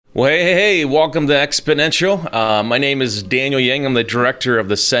Well, hey, welcome to Exponential. My name is Daniel Yang. I'm the director of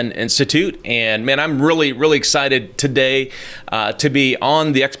the Send Institute. And man, I'm really excited today to be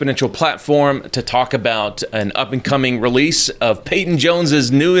on the Exponential platform to talk about an up and coming release of Peyton Jones's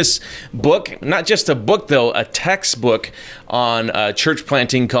newest book. Not just a book, though, a textbook on church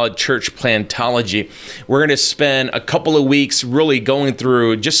planting called Church Plantology. We're going to spend a couple of weeks really going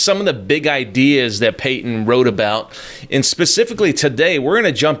through just some of the big ideas that Peyton wrote about. And specifically today, we're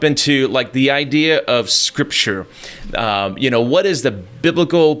going to jump into like the idea of scripture. What is the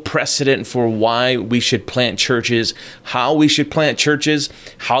biblical precedent for why we should plant churches, how we should plant churches,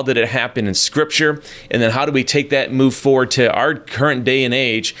 how did it happen in scripture, and then how do we take that and move forward to our current day and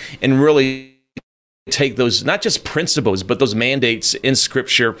age and really take those, not just principles, but those mandates in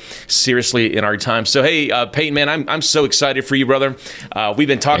scripture seriously in our time. So, hey, Peyton, man, I'm so excited for you, brother. We've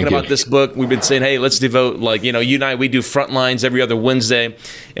been talking about this book. We've been saying, hey, let's devote, you and I, we do front lines every other Wednesday,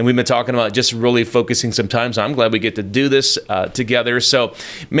 and we've been talking about just really focusing some time. So I'm glad we get to do this together. So,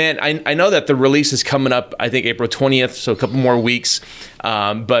 man, I know that the release is coming up, I think April 20th, so a couple more weeks.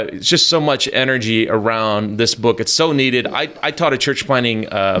 But it's just so much energy around this book. It's so needed. I taught a church planting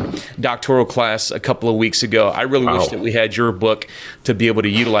doctoral class a couple of weeks ago. I really wish that we had your book to be able to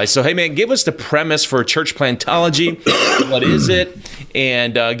utilize. So, hey, man, give us the premise for Church Plantology. What is it?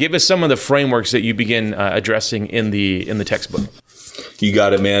 And give us some of the frameworks that you begin addressing in the textbook. You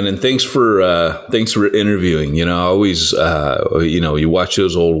got it, man. And thanks for interviewing. I always, you watch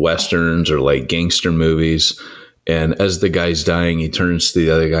those old Westerns or like gangster movies. And as the guy's dying, he turns to the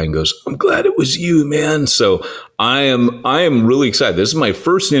other guy and goes, "I'm glad it was you, man." So I am really excited. This is my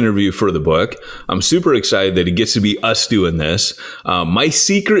first interview for the book. I'm super excited that it gets to be us doing this. My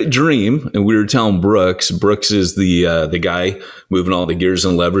secret dream, and we were telling Brooks is the guy moving all the gears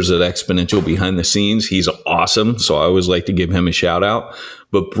and levers at Exponential behind the scenes. He's awesome. So I always like to give him a shout out.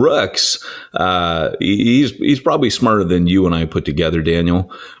 But Brooks, he's probably smarter than you and I put together,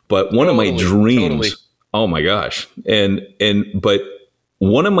 Daniel. But one of my dreams. Totally. Oh my gosh. But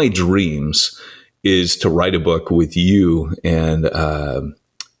one of my dreams is to write a book with you and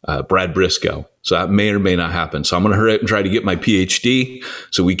Brad Briscoe. So that may or may not happen. So I'm going to hurry up and try to get my PhD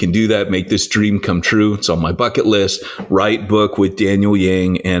so we can do that, make this dream come true. It's on my bucket list. Write book with Daniel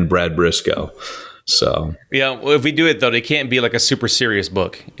Yang and Brad Briscoe. So yeah, well, if we do it though, it can't be like a super serious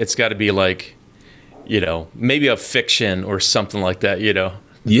book. It's got to be like, maybe a fiction or something like that,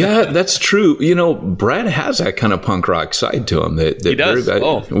 Yeah, that's true. Brad has that kind of punk rock side to him. That he does.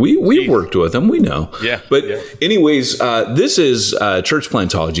 We've worked with him. We know. Yeah. But anyways, this is Church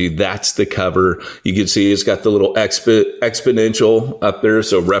Plantology. That's the cover. You can see it's got the little exponential up there,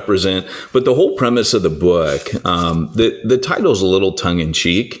 so represent. But the whole premise of the book, the title's a little tongue in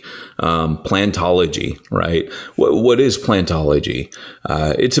cheek. Plantology, right? What is plantology?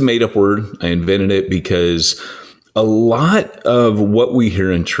 It's a made up word. I invented it because a lot of what we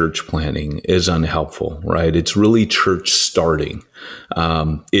hear in church planting is unhelpful, right? It's really church starting.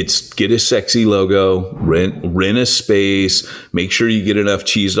 It's get a sexy logo, rent a space, make sure you get enough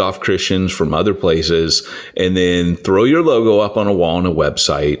cheesed off Christians from other places, and then throw your logo up on a wall on a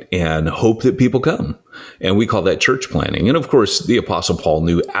website and hope that people come. And we call that church planting. And of course, the Apostle Paul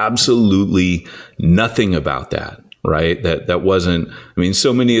knew absolutely nothing about that. Right? That wasn't,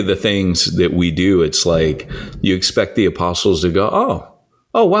 so many of the things that we do, it's like you expect the apostles to go,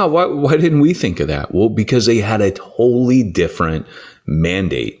 oh, wow, why didn't we think of that? Well, because they had a totally different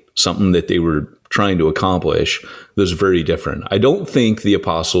mandate, something that they were trying to accomplish that was very different. I don't think the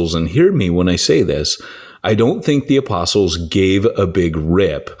apostles, and hear me when I say this, I don't think the apostles gave a big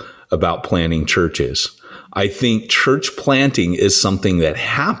rip about planting churches. I think church planting is something that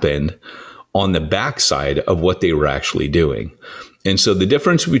happened on the backside of what they were actually doing. And so the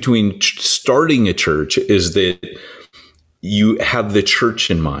difference between starting a church is that you have the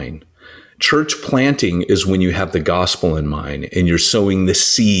church in mind. Church planting is when you have the gospel in mind and you're sowing the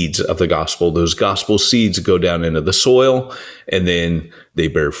seeds of the gospel. Those gospel seeds go down into the soil and then they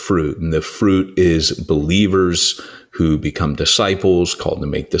bear fruit. And the fruit is believers who become disciples, called to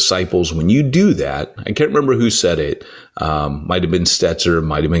make disciples. When you do that, I can't remember who said it. Might have been Stetzer,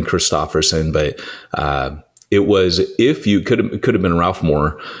 might have been Christofferson, but it was, if you could have been Ralph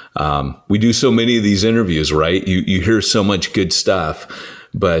Moore. We do so many of these interviews, right? You hear so much good stuff.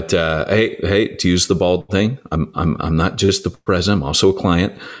 But hey, to use the bald thing, I'm not just the president, I'm also a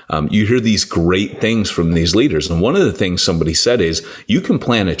client. You hear these great things from these leaders. And one of the things somebody said is, you can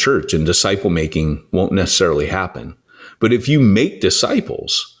plant a church and disciple making won't necessarily happen. But if you make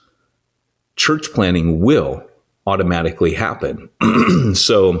disciples, church planting will automatically happen.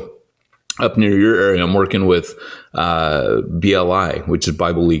 So up near your area, I'm working with BLI, which is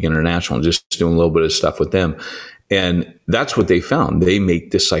Bible League International, just doing a little bit of stuff with them. And that's what they found. They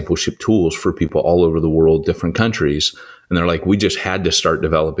make discipleship tools for people all over the world, different countries. And they're like, we just had to start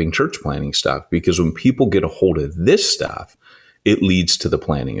developing church planning stuff, because when people get a hold of this stuff, it leads to the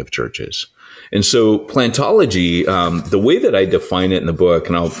planning of churches. And so plantology, the way that I define it in the book,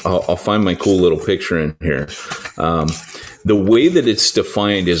 and I'll find my cool little picture in here. The way that it's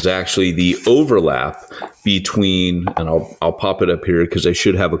defined is actually the overlap between, and I'll pop it up here because I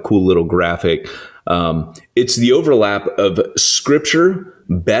should have a cool little graphic. It's the overlap of Scripture,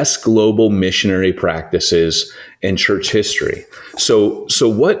 best global missionary practices, and church history. So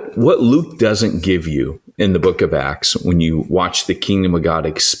what Luke doesn't give you in the book of Acts, when you watch the kingdom of God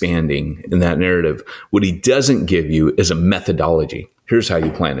expanding in that narrative, what he doesn't give you is a methodology. Here's how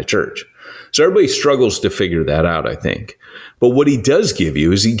you plant a church. So everybody struggles to figure that out, I think. But what he does give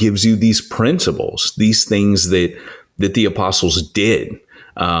you is he gives you these principles, these things that the apostles did.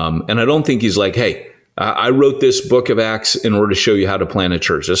 And I don't think he's like, hey, I wrote this book of Acts in order to show you how to plant a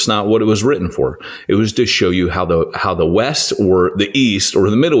church. That's not what it was written for. It was to show you how the West or the East or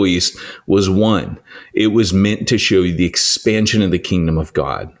the Middle East was one. It was meant to show you the expansion of the kingdom of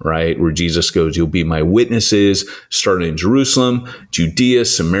God, right? Where Jesus goes, you'll be my witnesses, starting in Jerusalem, Judea,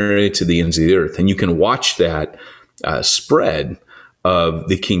 Samaria, to the ends of the earth. And you can watch that spread of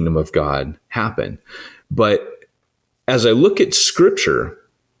the kingdom of God happen. But as I look at Scripture,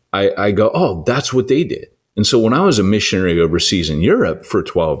 I go, oh, that's what they did. And so when I was a missionary overseas in Europe for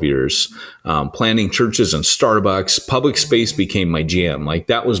 12 years, planting churches and Starbucks, public space became my jam. Like,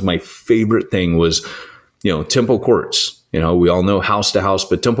 that was my favorite thing was, Temple Courts. We all know house to house,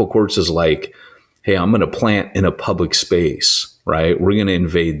 but Temple Courts is like, hey, I'm going to plant in a public space, right? We're going to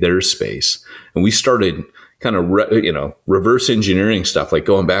invade their space. And we started kind of, reverse engineering stuff, like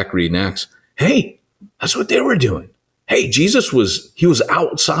going back, reading Acts. Hey, that's what they were doing. Hey, Jesus was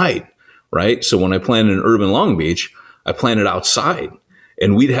outside, right? So when I planted in urban Long Beach, I planted outside,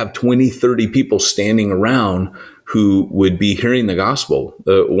 and we'd have 20, 30 people standing around who would be hearing the gospel.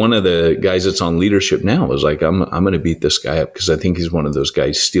 One of the guys that's on leadership now was like, I'm going to beat this guy up because I think he's one of those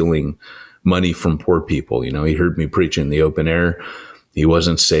guys stealing money from poor people. He heard me preach in the open air. He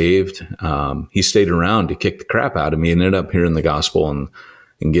wasn't saved. He stayed around to kick the crap out of me and ended up hearing the gospel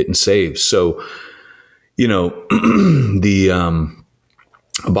and getting saved. So, the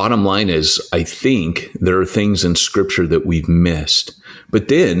bottom line is, I think there are things in Scripture that we've missed. But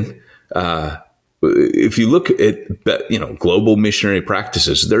then, if you look at, global missionary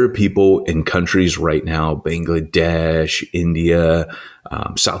practices, there are people in countries right now, Bangladesh, India,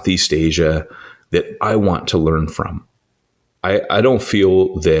 Southeast Asia, that I want to learn from. I don't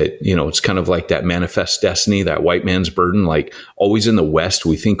feel that, it's kind of like that manifest destiny, that white man's burden. Like, always in the West,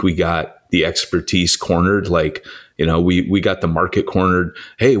 we think we got the expertise cornered. Like, we got the market cornered.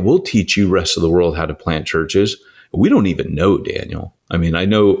 Hey, we'll teach you rest of the world how to plant churches. We don't even know, Daniel. I mean, I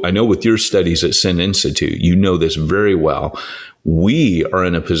know with your studies at Send Institute, you know this very well. We are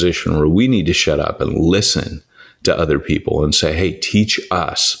in a position where we need to shut up and listen to other people and say, hey, teach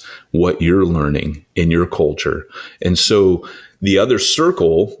us what you're learning in your culture. And so the other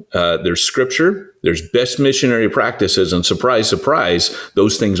circle, there's Scripture, there's best missionary practices, and surprise, surprise,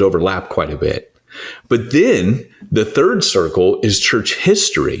 those things overlap quite a bit. But then the third circle is church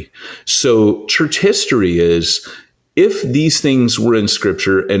history. So church history is, if these things were in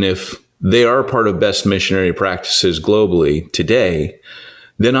Scripture and if they are part of best missionary practices globally today,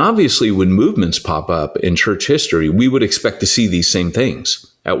 then obviously when movements pop up in church history, we would expect to see these same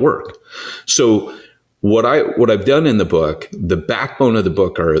things at work. So what I've done in the book, the backbone of the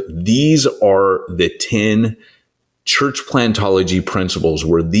book these are the 10 church plantology principles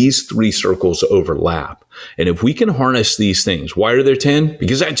where these three circles overlap. And if we can harness these things, why are there 10?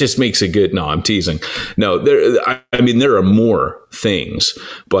 Because that just makes it good. No, I'm teasing. No, there are more things,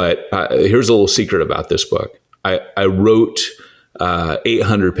 but here's a little secret about this book. I wrote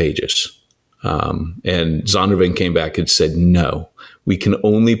 800 pages. And Zondervan came back and said, no, we can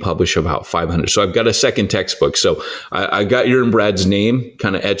only publish about 500. So I've got a second textbook. So I got your and Brad's name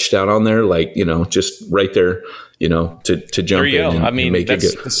kind of etched out on there, like, just right there, to jump in and make that's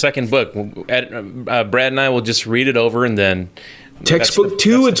it good. The second book. Brad and I will just read it over, and then textbook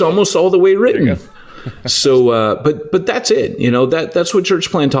two, it's almost all the way written. So, but that's it. That's what church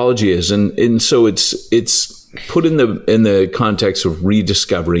plantology is. And so it's put in the context of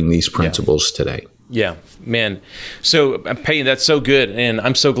rediscovering these principles today. Yeah, man. So, Peyton, that's so good, and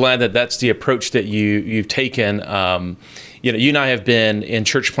I'm so glad that that's the approach that you've taken. You and I have been in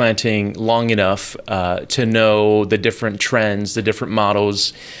church planting long enough to know the different trends, the different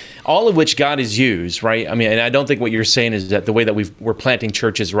models. all of which God has used, right? I mean, and I don't think what you're saying is that the way that we're planting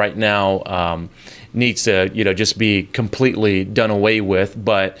churches right now needs to, just be completely done away with.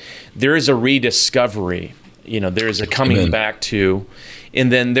 But there is a rediscovery, there is a coming Amen. back to,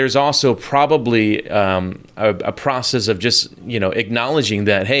 and then there's also probably a process of just, acknowledging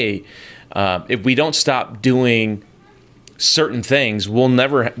that, hey, if we don't stop doing certain things, we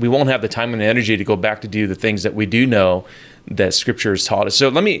won't have the time and energy to go back to do the things that we do know that Scripture has taught us. So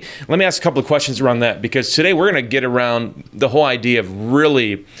let me ask a couple of questions around that, because today we're going to get around the whole idea of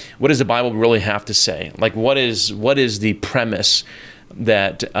really, what does the Bible really have to say? Like, what is the premise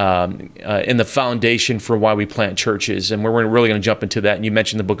that in the foundation for why we plant churches? And we're really going to jump into that. And you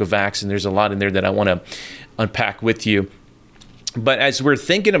mentioned the book of Acts, and there's a lot in there that I want to unpack with you. But as we're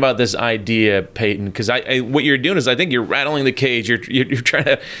thinking about this idea, Peyton, because what you're doing is, I think you're rattling the cage. You're trying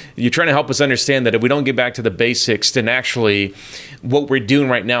to help us understand that if we don't get back to the basics, then actually what we're doing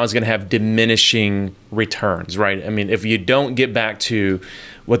right now is going to have diminishing returns, right? I mean, if you don't get back to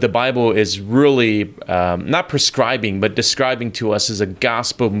what the Bible is really not prescribing, but describing to us as a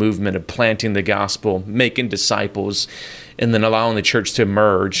gospel movement of planting the gospel, making disciples, and then allowing the church to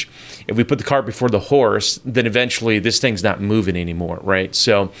emerge. If we put the cart before the horse, then eventually this thing's not moving anymore, right?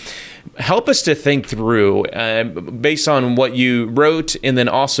 So help us to think through, based on what you wrote, and then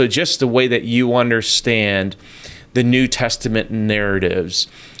also just the way that you understand the New Testament narratives.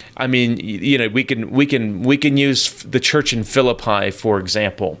 I mean, we can use the church in Philippi, for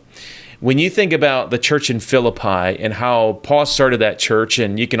example. When you think about the church in Philippi and how Paul started that church,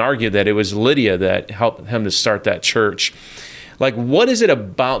 and you can argue that it was Lydia that helped him to start that church, like, what is it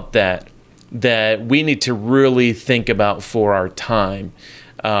about that we need to really think about for our time?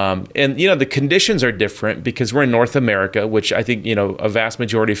 And, the conditions are different because we're in North America, which I think, a vast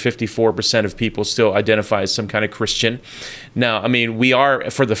majority, 54% of people still identify as some kind of Christian. Now, I mean, we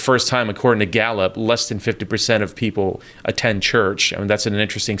are, for the first time, according to Gallup, less than 50% of people attend church. I mean, that's an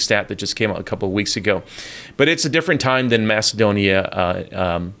interesting stat that just came out a couple of weeks ago. But it's a different time than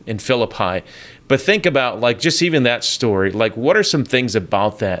Macedonia in Philippi. But think about, like, just even that story. Like, what are some things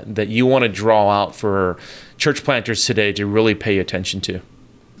about that you want to draw out for church planters today to really pay attention to?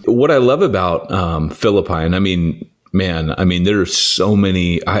 What I love about Philippi, and I mean, there are so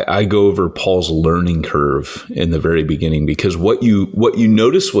many. I go over Paul's learning curve in the very beginning, because what you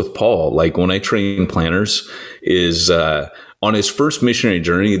notice with Paul, like when I train planners, is on his first missionary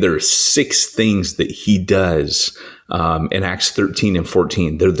journey, there are 6 things that he does in Acts 13 and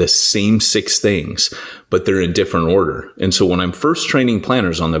 14. They're the same 6 things, but they're in different order. And so when I'm first training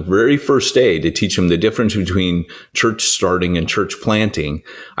planners on the very first day to teach them the difference between church starting and church planting,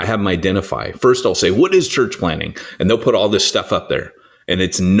 I have them identify. First, I'll say, what is church planting? And they'll put all this stuff up there. And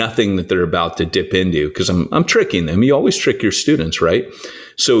it's nothing that they're about to dip into, because I'm tricking them. You always trick your students, right?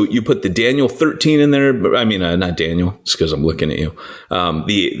 So you put the Daniel 13 in there. I mean, not Daniel, it's because I'm looking at you.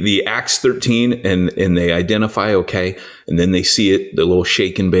 The Acts 13, and they identify, okay. And then they see it, the little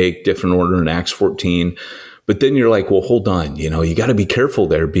shake and bake, different order in Acts 14. But then you're like, well, hold on. You got to be careful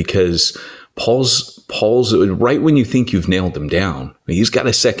there, because Paul's right when you think you've nailed him down, he's got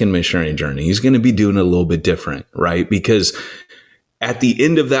a second missionary journey. He's going to be doing it a little bit different, right? Because at the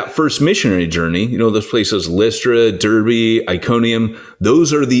end of that first missionary journey, those places, Lystra, Derbe, Iconium,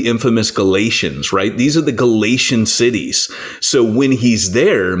 those are the infamous Galatians, right? These are the Galatian cities. So when he's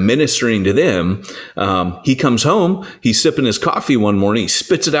there ministering to them, he comes home, he's sipping his coffee one morning, he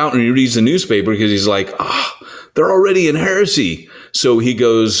spits it out and he reads the newspaper because he's like, they're already in heresy. So he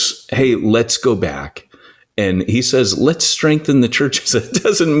goes, hey, let's go back. And he says, let's strengthen the churches. It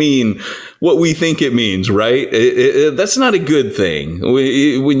doesn't mean what we think it means, right? That's not a good thing.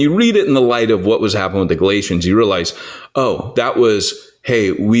 When you read it in the light of what was happening with the Galatians, you realize, that was,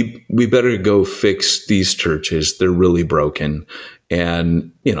 hey, we better go fix these churches. They're really broken.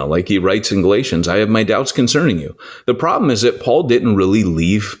 And, like he writes in Galatians, I have my doubts concerning you. The problem is that Paul didn't really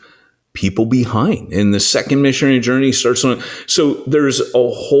leave people behind. And the second missionary journey starts on. So there's a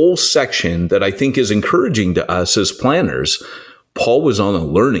whole section that I think is encouraging to us as planners. Paul was on a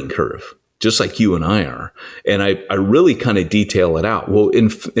learning curve, just like you and I are. And I really kind of detail it out. Well, in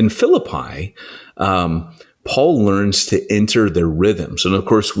Philippi, Paul learns to enter their rhythms. And of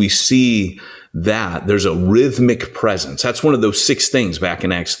course, we see that there's a rhythmic presence. That's one of those 6 things back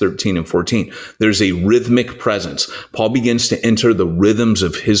in Acts 13 and 14. There's a rhythmic presence. Paul begins to enter the rhythms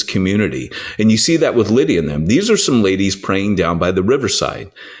of his community. And you see that with Lydia and them. These are some ladies praying down by the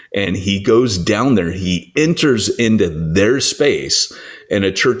riverside. And he goes down there. He enters into their space, and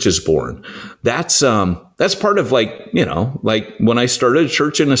a church is born. That's part of, like when I started a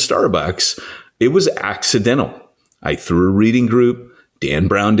church in a Starbucks, it was accidental. I threw a reading group. Dan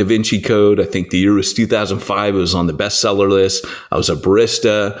Brown, Da Vinci Code. I think the year was 2005. It was on the bestseller list. I was a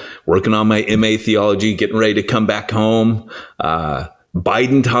barista, working on my MA theology, getting ready to come back home.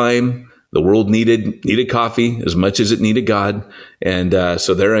 Biden time. The world needed coffee as much as it needed God. And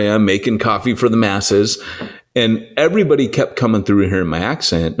so there I am making coffee for the masses. And everybody kept coming through hearing my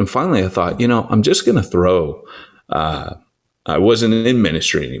accent. And finally I thought, I'm just going to throw. I wasn't in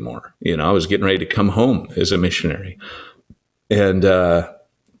ministry anymore. I was getting ready to come home as a missionary. And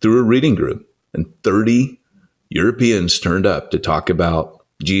through a reading group. And 30 Europeans turned up to talk about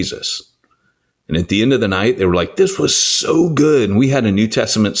Jesus. And at the end of the night, they were like, this was so good. And we had a New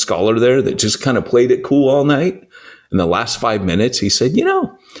Testament scholar there that just kind of played it cool all night. In the last 5 minutes, he said,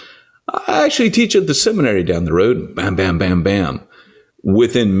 I actually teach at the seminary down the road. Bam, bam, bam, bam.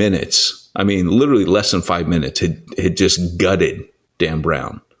 Within minutes, literally less than 5 minutes, had just gutted Dan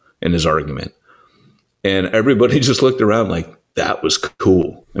Brown in his argument. And everybody just looked around like, that was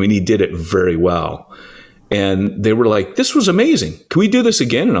cool. He did it very well. And they were like, this was amazing. Can we do this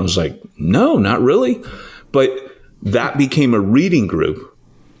again? And I was like, no, not really. But that became a reading group,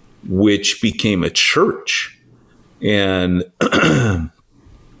 which became a church. And I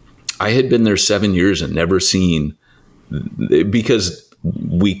had been there 7 years and never seen, because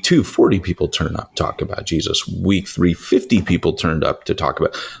week 2, 40 people turned up to talk about Jesus. Week 3, 50 people turned up to talk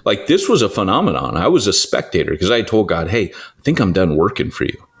about, this was a phenomenon. I was a spectator because I told God, hey, I think I'm done working for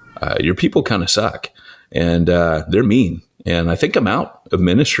you. Your people kind of suck. And they're mean. And I think I'm out of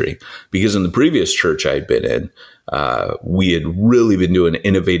ministry because in the previous church I'd been in, we had really been doing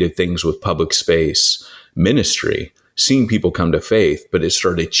innovative things with public space ministry, seeing people come to faith, but it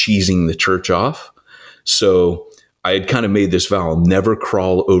started cheesing the church off. So I had kind of made this vow, I'll never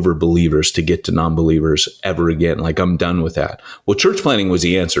crawl over believers to get to non-believers ever again. I'm done with that. Well, church planting was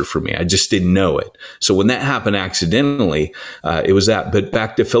the answer for me. I just didn't know it. So when that happened accidentally, it was that. But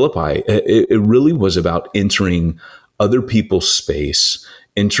back to Philippi, it really was about entering other people's space,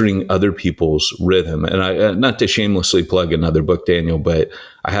 entering other people's rhythm. And I, not to shamelessly plug another book, Daniel, but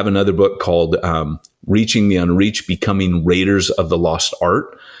I have another book called Reaching the Unreached, Becoming Raiders of the Lost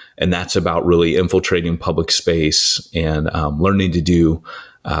Art. And that's about really infiltrating public space and learning to do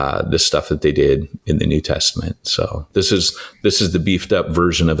the stuff that they did in the New Testament. So this is the beefed up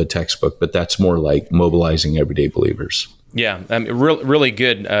version of a textbook, but that's more like mobilizing everyday believers. Yeah, really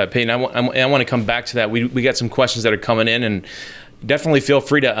good, Peyton. I want to come back to that. We got some questions that are coming in, and definitely feel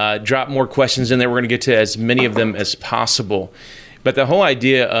free to drop more questions in there. We're going to get to as many of them as possible. But the whole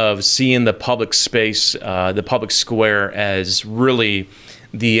idea of seeing the public space, the public square, as really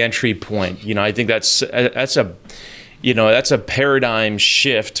the entry point, I think that's a paradigm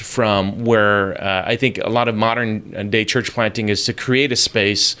shift from where I think a lot of modern day church planting is to create a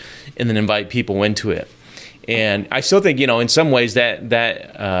space and then invite people into it. And I still think, in some ways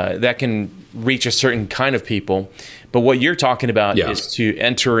that can reach a certain kind of people. But what you're talking about is to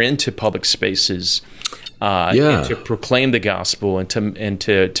enter into public spaces, and to proclaim the gospel and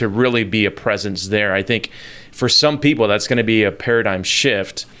to really be a presence there. I think for some people that's going to be a paradigm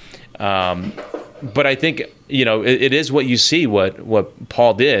shift. But I think, it is what you see, what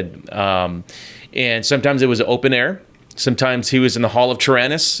Paul did. And sometimes it was open air. Sometimes he was in the Hall of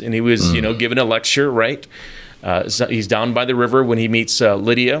Tyrannus and he was, giving a lecture, right? So he's down by the river when he meets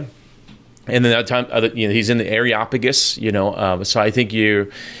Lydia. And then that time, he's in the Areopagus, so I think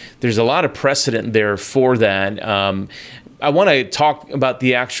there's a lot of precedent there for that. I want to talk about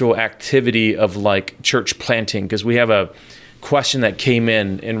the actual activity of church planting, because we have a question that came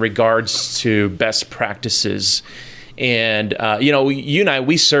in regards to best practices. And, you and I,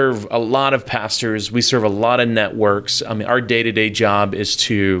 we serve a lot of pastors. We serve a lot of networks. Our day-to-day job is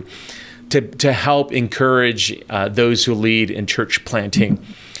to help encourage those who lead in church planting.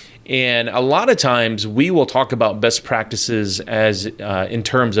 And a lot of times we will talk about best practices as in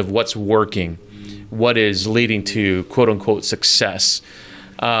terms of what's working, what is leading to quote unquote success.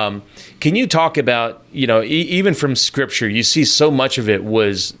 Can you talk about, even from Scripture, you see so much of it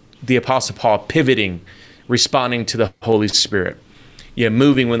was the Apostle Paul pivoting, responding to the Holy Spirit,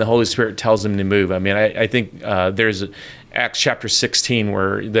 moving when the Holy Spirit tells him to move. I think there's Acts chapter 16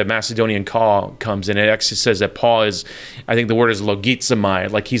 where the Macedonian call comes in. It actually says that Paul is, I think the word is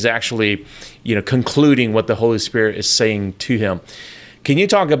logizomai, he's actually, concluding what the Holy Spirit is saying to him. Can you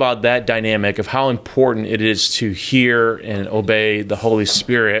talk about that dynamic of how important it is to hear and obey the Holy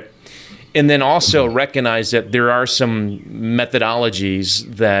Spirit, and then also recognize that there are some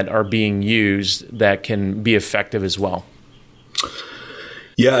methodologies that are being used that can be effective as well?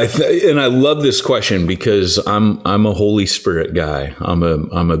 Yeah, and I love this question because I'm a Holy Spirit guy. I'm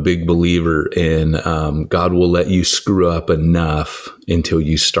a big believer in God will let you screw up enough until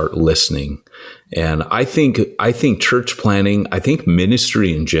you start listening. And I think church planting, I think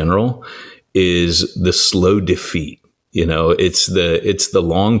ministry in general is the slow defeat. You know, it's the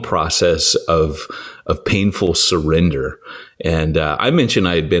long process of painful surrender. And I mentioned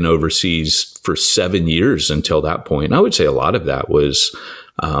I had been overseas for 7 years until that point. And I would say a lot of that was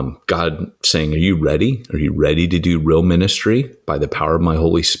God saying, "Are you ready? Are you ready to do real ministry by the power of my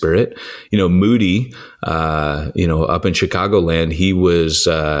Holy Spirit?" You know, Moody, up in Chicagoland, he was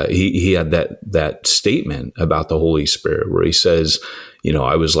he had that statement about the Holy Spirit where he says, you know,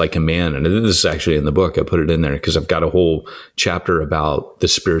 I was like a man, and this is actually in the book. I put it in there because I've got a whole chapter about the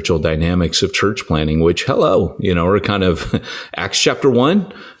spiritual dynamics of church planting, which, are kind of Acts chapter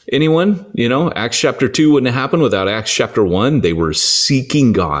 1. Anyone? You know, Acts chapter 2 wouldn't have happened without Acts chapter 1. They were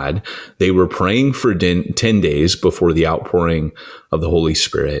seeking God. They were praying for 10 days before the outpouring of the Holy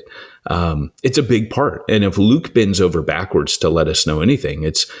Spirit. It's a big part. And if Luke bends over backwards to let us know anything,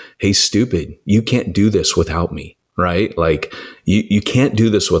 it's, hey, stupid, you can't do this without me. Right? Like you can't do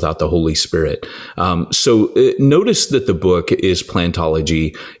this without the Holy Spirit. So notice that the book is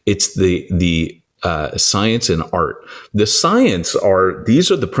plantology. It's the science and art. The science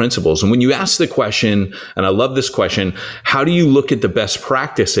these are the principles. And when you ask the question, and I love this question, how do you look at the best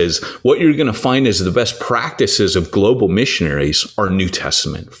practices? What you're going to find is the best practices of global missionaries are New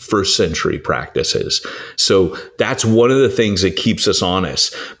Testament, first century practices. So that's one of the things that keeps us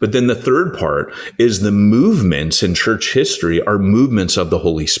honest. But then the third part is the movements in church history are movements of the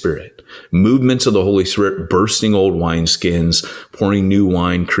Holy Spirit. Movements of the Holy Spirit, bursting old wineskins, pouring new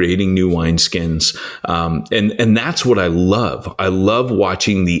wine, creating new wineskins. And that's what I love. I love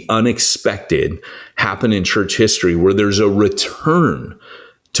watching the unexpected happen in church history where there's a return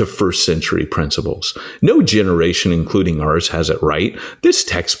to first century principles. No generation, including ours, has it right. This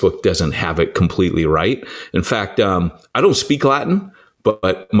textbook doesn't have it completely right. In fact, I don't speak Latin.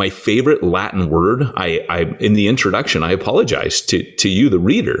 But my favorite Latin word, I in the introduction, I apologize to you, the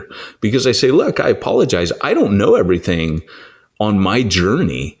reader, because I say, look, I apologize. I don't know everything on my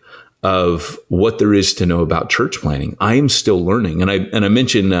journey of what there is to know about church planting. I am still learning. And I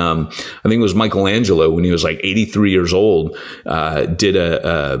mentioned, I think it was Michelangelo when he was like 83 years old, did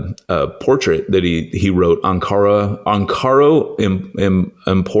a portrait that he wrote, Ancaro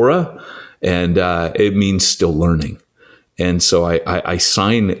Impera, and it means still learning. And so I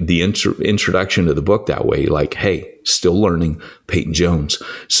sign the introduction to the book that way, like, hey, still learning, Peyton Jones.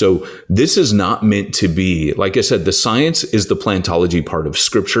 So this is not meant to be, like I said, the science is the plantology part of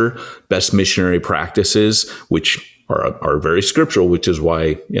Scripture, best missionary practices, which are very scriptural, which is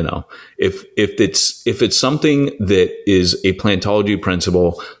why, if it's something that is a plantology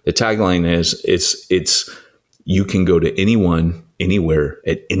principle, the tagline is it's you can go to anyone, anywhere,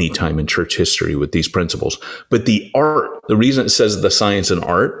 at any time in church history with these principles. But the art, the reason it says the science and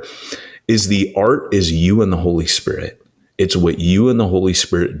art is the art is you and the Holy Spirit. It's what you and the Holy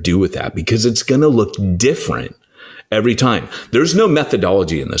Spirit do with that, because it's going to look different every time. There's no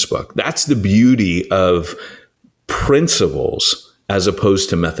methodology in this book. That's the beauty of principles as opposed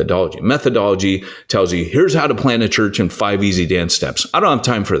to methodology. Methodology tells you, here's how to plant a church in 5 easy dance steps. I don't have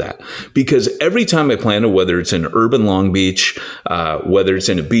time for that, because every time I plant it, whether it's in urban Long Beach, whether it's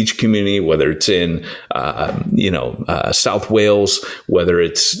in a beach community, whether it's in, South Wales, whether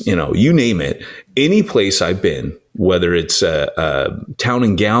it's, you name it, any place I've been, whether it's a town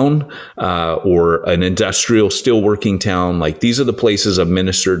and gown or an industrial steel working town, like these are the places I've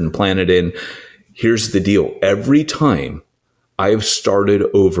ministered and planted in. Here's the deal. Every time I've started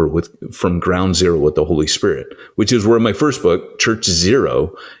over from ground zero with the Holy Spirit, which is where my first book, Church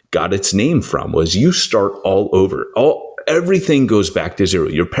Zero, got its name from, was you start all over. Everything goes back to zero.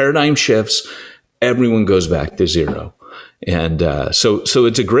 Your paradigm shifts. Everyone goes back to zero. And so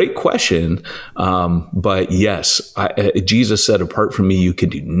it's a great question. But yes, Jesus said, apart from me, you can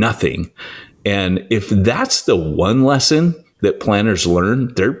do nothing. And if that's the one lesson that planners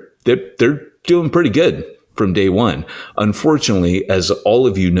learn, they're doing pretty good from day one. Unfortunately, as all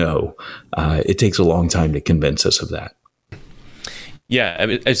of you know, it takes a long time to convince us of that. Yeah,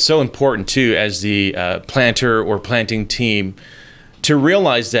 it's so important too, as the planter or planting team, to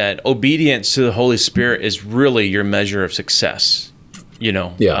realize that obedience to the Holy Spirit is really your measure of success.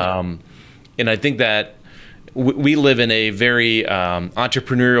 Yeah. And I think that we live in a very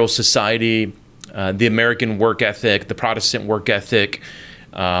entrepreneurial society, the American work ethic, the Protestant work ethic,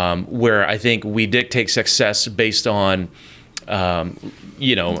 where I think we dictate success based on,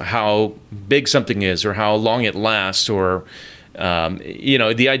 how big something is or how long it lasts, or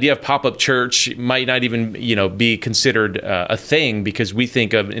The idea of pop-up church might not even, be considered a thing, because we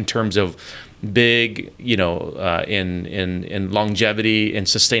think of in terms of big, in longevity and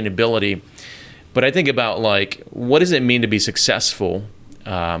sustainability. But I think about, like, what does it mean to be successful?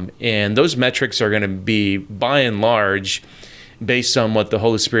 And those metrics are going to be, by and large, based on what the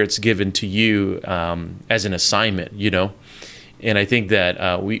Holy Spirit's given to you as an assignment, And I think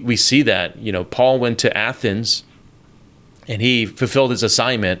that we see that, Paul went to Athens and he fulfilled his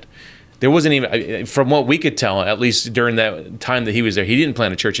assignment. There wasn't even, from what we could tell, at least during that time that he was there, he didn't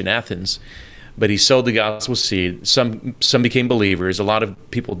plant a church in Athens, but he sowed the gospel seed. Some became believers. A lot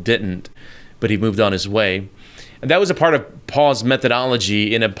of people didn't, but he moved on his way. And that was a part of Paul's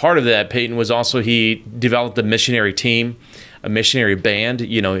methodology. And a part of that, Peyton, was also he developed a missionary team, a missionary band,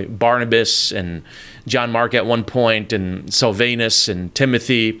 Barnabas and John Mark at one point, and Silvanus and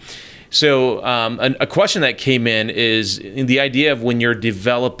Timothy. So a question that came in is the idea of when you're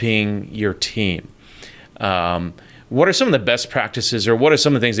developing your team, what are some of the best practices, or what are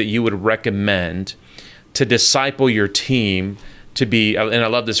some of the things that you would recommend to disciple your team to be, and I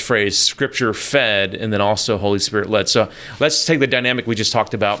love this phrase, Scripture fed, and then also Holy Spirit led. So let's take the dynamic we just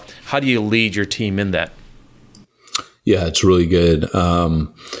talked about. How do you lead your team in that? Yeah, it's really good.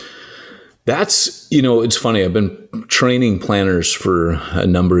 That's, it's funny. I've been training planners for a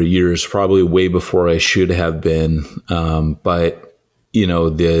number of years, probably way before I should have been. But,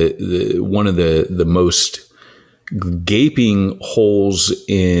 the one of the most gaping holes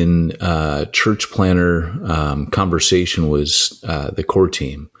in church planner conversation was the core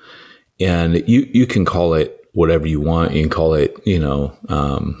team. And you can call it whatever you want. You can call it,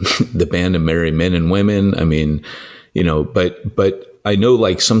 the band of merry men and women. I mean, but I know,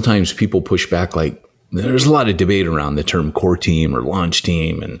 like, sometimes people push back, like, there's a lot of debate around the term core team or launch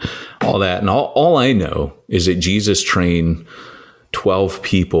team and all that. And all I know is that Jesus trained 12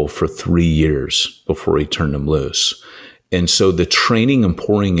 people for 3 years before he turned them loose. And so the training and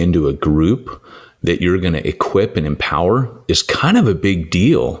pouring into a group that you're going to equip and empower is kind of a big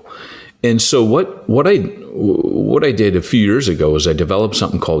deal. And so what I did a few years ago is I developed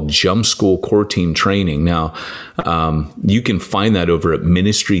something called Jump School Core Team Training. Now, you can find that over at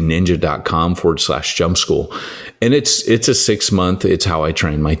ministryninja.com/jump school. And it's a 6-month, it's how I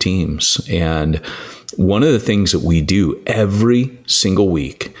train my teams. And one of the things that we do every single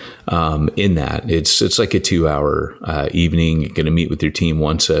week in that, it's like a 2-hour evening. You're going to meet with your team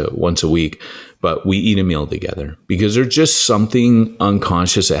once a week. But we eat a meal together, because there's just something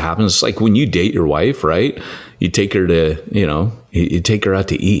unconscious that happens. It's like when you date your wife, right? You take her to, you take her out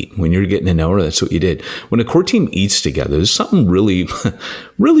to eat. When you're getting to know her, that's what you did. When a core team eats together, there's something really,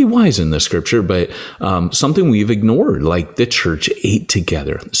 really wise in the Scripture, but something we've ignored, like the church ate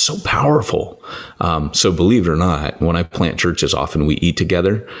together. It's so powerful. So believe it or not, when I plant churches, often we eat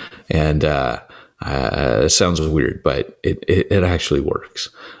together, and it sounds weird, but it actually works.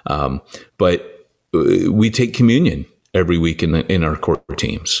 But we take communion every week in our core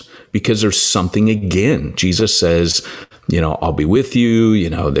teams, because there's something, again, Jesus says, I'll be with you,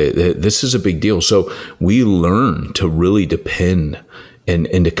 this is a big deal. So we learn to really depend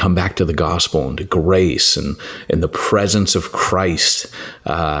and to come back to the gospel and to grace and the presence of Christ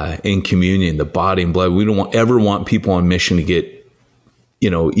in communion, the body and blood. We don't ever want people on mission to get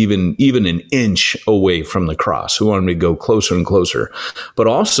even an inch away from the cross. We want them to go closer and closer. But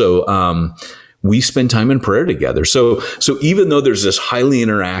also, we spend time in prayer together. So even though there's this highly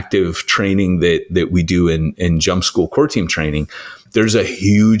interactive training that we do in Jump School Core Team training, there's a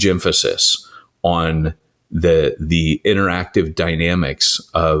huge emphasis on the interactive dynamics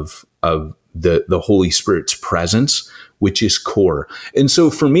of the Holy Spirit's presence, which is core. And so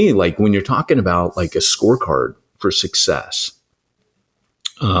for me, like, when you're talking about like a scorecard for success,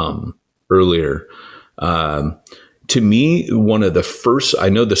 earlier, to me, one of the first, I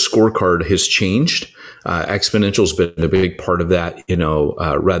know the scorecard has changed. Exponential's been a big part of that.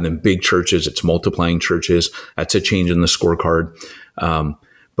 Rather than big churches, it's multiplying churches. That's a change in the scorecard.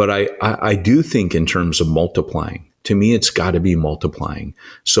 But I do think in terms of multiplying. To me, it's got to be multiplying.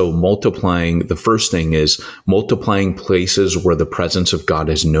 So multiplying, the first thing is multiplying places where the presence of God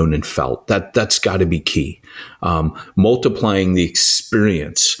is known and felt. That's got to be key. Multiplying the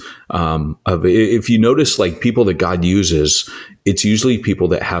experience of, if you notice, like, people that God uses, it's usually people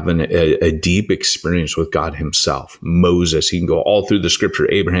that have a deep experience with God himself. Moses, he can go all through the Scripture,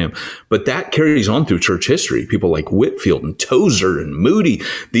 Abraham, but that carries on through church history. People like Whitfield and Tozer and Moody,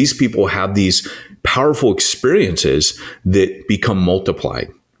 these people have these powerful experiences that become multiplied.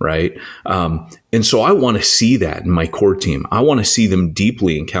 right? And so I want to see that in my core team. I want to see them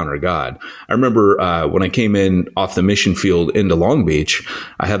deeply encounter God. I remember when I came in off the mission field into Long Beach,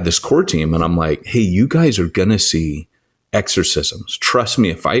 I had this core team, and I'm like, hey, you guys are going to see exorcisms. Trust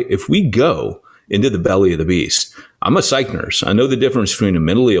me, if we go into the belly of the beast, I'm a psych nurse. I know the difference between a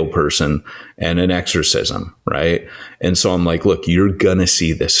mentally ill person and an exorcism, right? And so I'm like, look, you're going to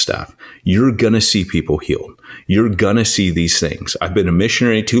see this stuff. You're going to see people healed. You're going to see these things. I've been a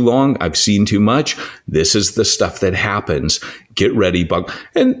missionary too long. I've seen too much. This is the stuff that happens. Get ready, bug.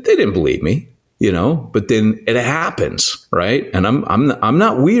 And they didn't believe me, but then it happens, right? And I'm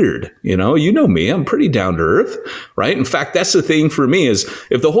not weird, you know me, I'm pretty down to earth, right? In fact, that's the thing for me is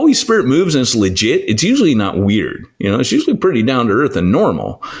if the Holy Spirit moves and it's legit, it's usually not weird, it's usually pretty down to earth and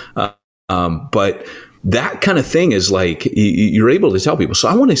normal. But that kind of thing is like, you're able to tell people. So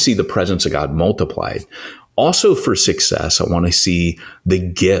I want to see the presence of God multiplied. Also for success, I want to see the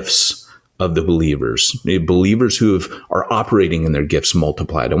gifts of the believers who are operating in their gifts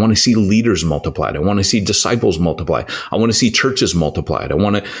multiplied. I want to see leaders multiplied. I want to see disciples multiplied. I want to see churches multiplied. I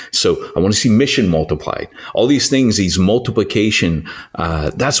want to see mission multiplied. All these things, these multiplication,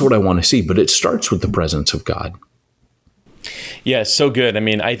 that's what I want to see. But it starts with the presence of God. Yeah, so good. I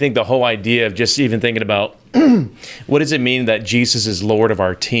mean, I think the whole idea of just even thinking about what does it mean that Jesus is Lord of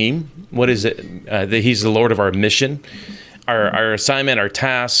our team? What is it that he's the Lord of our mission? Our assignment, our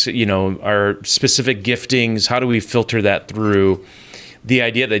tasks, our specific giftings, how do we filter that through the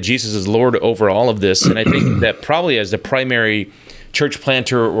idea that Jesus is Lord over all of this? And I think that probably as the primary church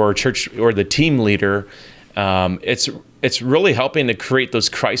planter or the team leader, it's really helping to create those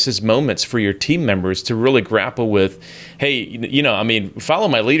crisis moments for your team members to really grapple with, hey, follow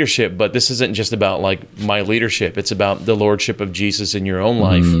my leadership, but this isn't just about like my leadership. It's about the lordship of Jesus in your own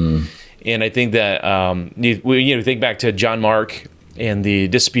life. And I think that you think back to John Mark and the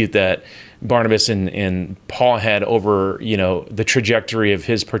dispute that Barnabas and Paul had over the trajectory of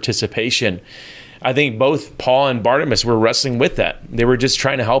his participation. I think both Paul and Barnabas were wrestling with that. They were just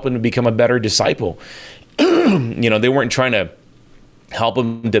trying to help him to become a better disciple. They weren't trying to help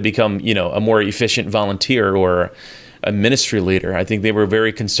him to become a more efficient volunteer or a ministry leader. I think they were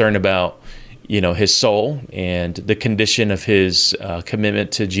very concerned about his soul and the condition of his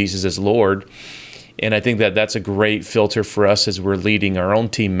commitment to Jesus as Lord. And I think that that's a great filter for us as we're leading our own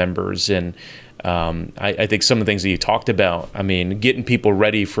team members. And I think some of the things that you talked about, getting people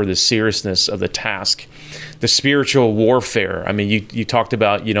ready for the seriousness of the task, the spiritual warfare. You talked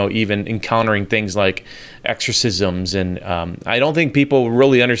about, even encountering things like exorcisms. And I don't think people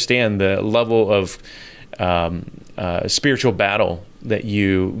really understand the level of spiritual battle that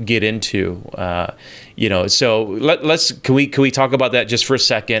you get into, so can we talk about that just for a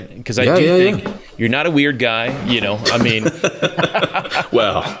second? Because I do think you're not a weird guy,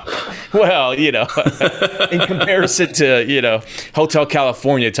 well, in comparison to, Hotel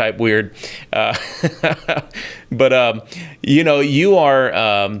California type weird, but, you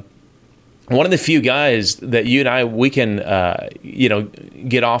are, one of the few guys that you and I, we can,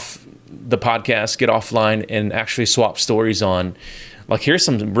 get off the podcast, get offline and actually swap stories on. Like, here's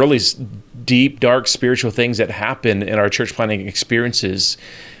some really deep, dark spiritual things that happen in our church planting experiences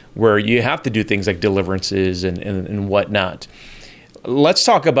where you have to do things like deliverances and whatnot. Let's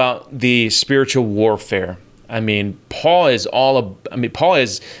talk about the spiritual warfare. Paul is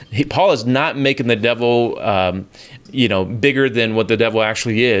not making the devil, bigger than what the devil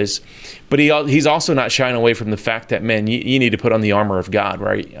actually is, but he's also not shying away from the fact that, man, you need to put on the armor of God,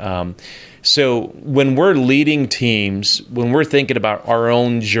 right? So when we're leading teams, when we're thinking about our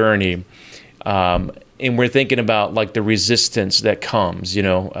own journey, and we're thinking about like the resistance that comes,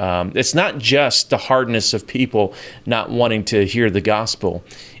 it's not just the hardness of people not wanting to hear the gospel.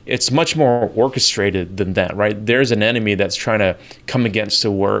 It's much more orchestrated than that, right? There's an enemy that's trying to come against the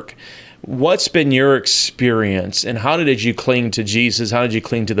work. What's been your experience, and how did you cling to Jesus? How did you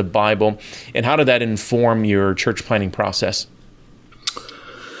cling to the Bible? And how did that inform your church planting process?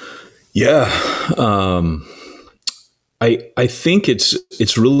 Yeah. I think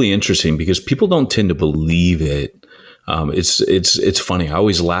it's really interesting because people don't tend to believe it. It's funny. I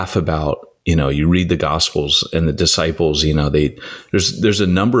always laugh about, you read the Gospels and the disciples, there's a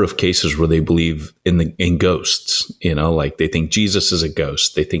number of cases where they believe in ghosts, like they think Jesus is a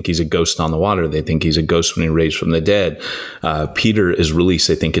ghost. They think he's a ghost on the water. They think he's a ghost when he raised from the dead. Peter is released.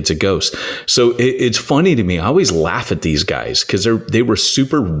 They think it's a ghost. So it's funny to me. I always laugh at these guys because they were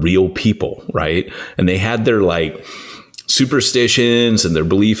super real people, right? And they had their like superstitions and their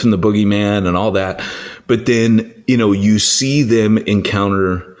belief in the boogeyman and all that. But then, you see them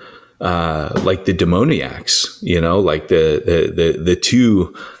encounter like the demoniacs, like the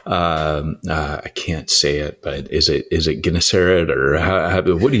two, I can't say it, but is it Gennesaret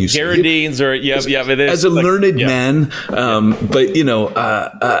or what do you say? Gerasenes or yeah, it is. As a learned man, but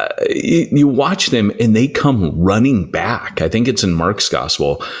you watch them and they come running back. I think it's in Mark's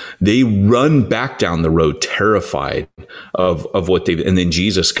gospel. They run back down the road terrified of what they've, and then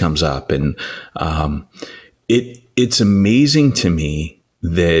Jesus comes up, and it's amazing to me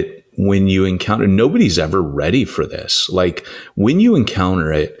that when you encounter, nobody's ever ready for this. Like when you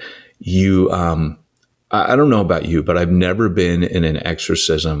encounter it, you, I don't know about you, but I've never been in an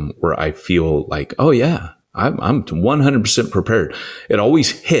exorcism where I feel like, oh yeah, I'm 100% prepared. It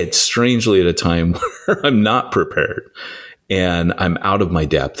always hits strangely at a time where I'm not prepared and I'm out of my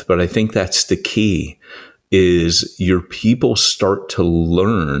depth. But I think that's the key, is your people start to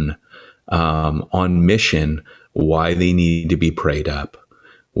learn on mission why they need to be prayed up,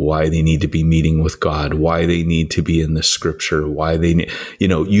 why they need to be meeting with God, why they need to be in the scripture, why they need,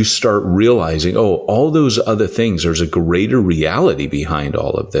 you start realizing, oh, all those other things, there's a greater reality behind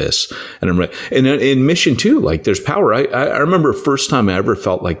all of this. And in mission too, like there's power. I remember first time I ever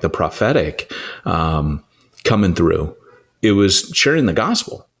felt like the prophetic coming through, it was sharing the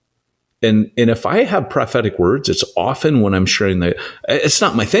gospel. And if I have prophetic words, it's often when I'm sharing it's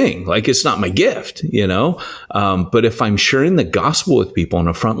not my thing, like it's not my gift, but if I'm sharing the gospel with people in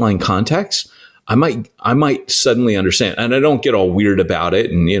a frontline context, I might suddenly understand, and I don't get all weird about it.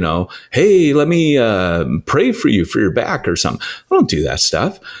 And, hey, let me pray for you for your back or something. I don't do that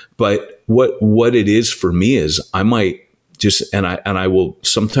stuff. But what it is for me is I might just, and I will,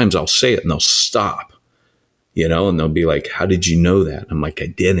 sometimes I'll say it and they'll stop, and they'll be like, how did you know that? I'm like, I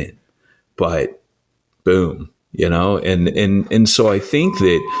didn't. But boom, and so I think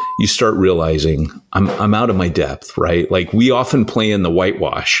that you start realizing I'm out of my depth, right? Like we often play in the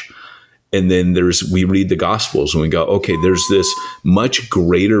whitewash, and then we read the Gospels and we go, okay, there's this much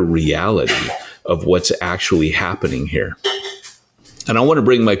greater reality of what's actually happening here. And I want to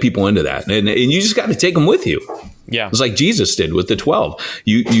bring my people into that. And you just got to take them with you. Yeah. It's like Jesus did with the 12.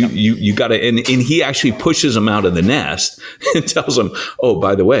 You got to, and he actually pushes them out of the nest and tells them, oh,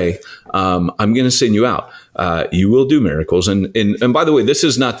 by the way, I'm going to send you out. You will do miracles. And by the way, this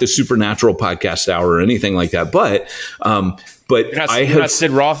is not the Supernatural Podcast Hour or anything like that. But you're not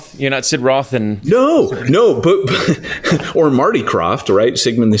Sid Roth. You're not Sid Roth, and no, but or Marty Krofft, right?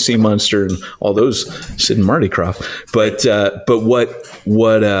 Sigmund the Sea Monster and all those Sid and Marty Krofft. But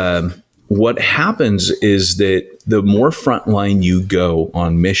what happens is that the more frontline you go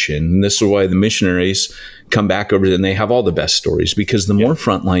on mission, and this is why the missionaries come back over and they have all the best stories, because the more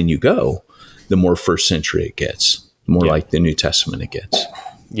frontline you go, the more first century it gets, the more like the New Testament it gets.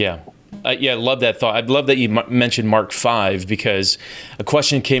 Yeah. I love that thought. I'd love that you mentioned Mark 5, because a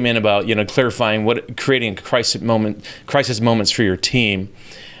question came in about, clarifying creating crisis moments for your team,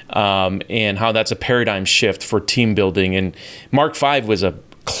 and how that's a paradigm shift for team building. And Mark 5 was a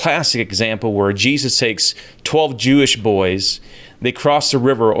classic example where Jesus takes 12 Jewish boys, they cross the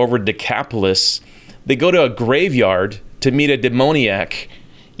river over Decapolis, they go to a graveyard to meet a demoniac,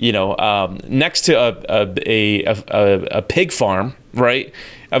 next to a pig farm, right?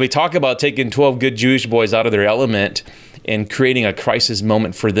 We talk about taking 12 good Jewish boys out of their element and creating a crisis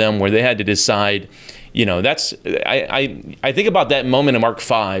moment for them where they had to decide, I think about that moment in Mark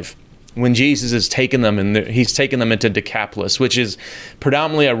 5 when Jesus has taken them, and he's taken them into Decapolis, which is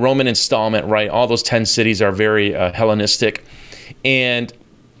predominantly a Roman installment, right? All those 10 cities are very Hellenistic. And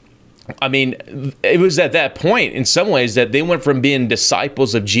I mean, it was at that point, in some ways, that they went from being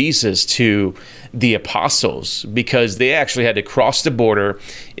disciples of Jesus to the apostles, because they actually had to cross the border.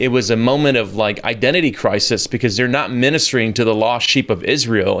 It was a moment of identity crisis, because they're not ministering to the lost sheep of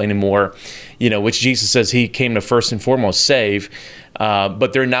Israel anymore, which Jesus says he came to first and foremost save.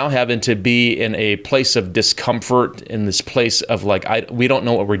 But they're now having to be in a place of discomfort, in this place of we don't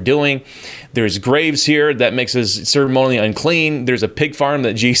know what we're doing. There's graves here that makes us ceremonially unclean. There's a pig farm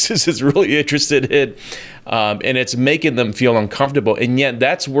that Jesus is really interested in. And it's making them feel uncomfortable. And yet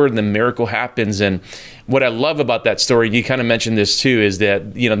that's where the miracle happens. And what I love about that story, you kind of mentioned this too, is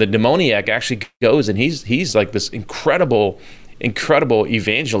that, the demoniac actually goes and he's like this incredible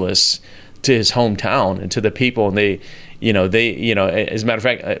evangelist to his hometown and to the people. And they, as a matter of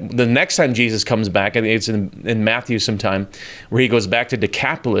fact, the next time Jesus comes back, I think it's in Matthew sometime, where he goes back to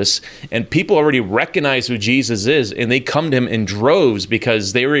Decapolis, and people already recognize who Jesus is, and they come to him in droves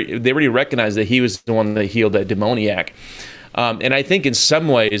because they already recognize that he was the one that healed that demoniac. And I think in some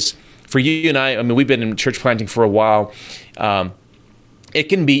ways, for you and I mean, we've been in church planting for a while. it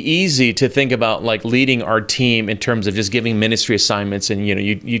can be easy to think about like leading our team in terms of just giving ministry assignments, and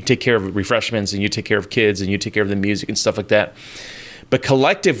you take care of refreshments, and you take care of kids, and you take care of the music and stuff like that. But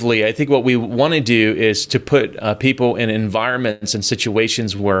collectively, I think what we want to do is to put people in environments and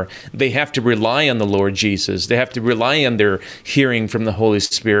situations where they have to rely on the Lord Jesus. They have to rely on their hearing from the Holy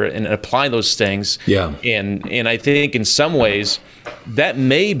Spirit and apply those things. Yeah. And I think in some ways that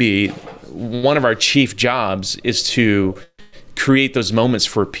may be one of our chief jobs, is to create those moments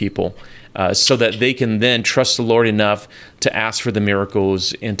for people so that they can then trust the Lord enough to ask for the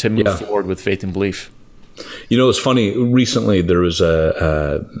miracles and to move forward with faith and belief. It's funny. Recently, there was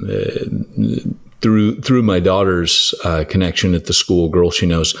through my daughter's connection at the school, girl she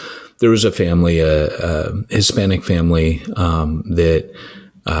knows, there was a family, a Hispanic family, that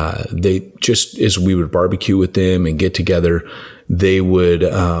they just, as we would barbecue with them and get together, they would,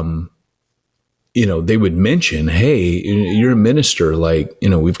 they would mention, hey, you're a minister, like,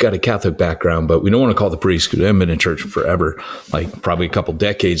 we've got a Catholic background, but we don't want to call the priest because they haven't been in church forever, like probably a couple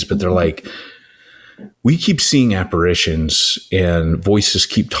decades, but they're like, we keep seeing apparitions and voices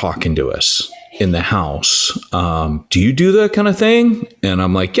keep talking to us in the house. Do you do that kind of thing? And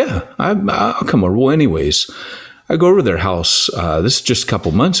I'm like, yeah, I'll come over. Well, anyways, I go over to their house. This is just a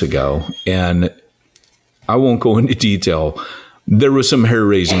couple months ago, and I won't go into detail. There was some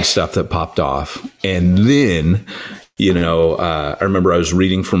hair-raising stuff that popped off. And then, I remember I was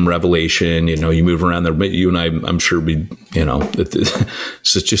reading from Revelation. You move around there, but you and I, I'm sure we,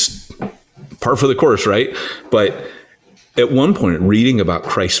 it's just par for the course, right? But at one point, reading about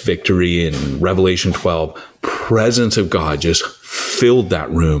Christ's victory in Revelation 12, presence of God just filled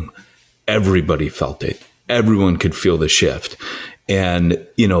that room. Everybody felt it. Everyone could feel the shift. And,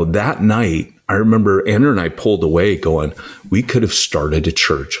 that night, I remember Andrew and I pulled away going, we could have started a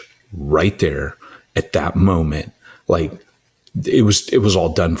church right there at that moment. Like, it was all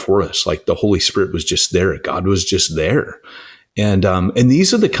done for us. Like, the Holy Spirit was just there. God was just there. And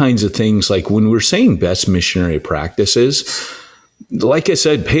these are the kinds of things, like when we're saying best missionary practices, like I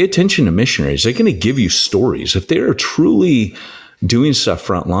said, pay attention to missionaries. They're going to give you stories. If they're truly doing stuff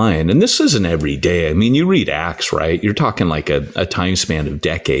frontline, and this isn't every day. I mean, you read Acts, right? You're talking like a time span of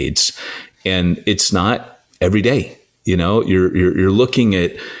decades, and it's not every day. You're looking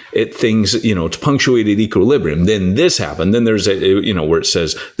at things, it's punctuated equilibrium. Then this happened. Then there's where it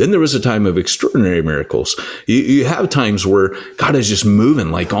says, then there was a time of extraordinary miracles. You have times where God is just moving,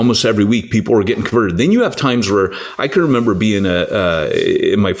 like almost every week people are getting converted. Then you have times where I can remember being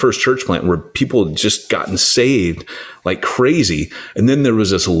in my first church plant where people had just gotten saved like crazy. And then there was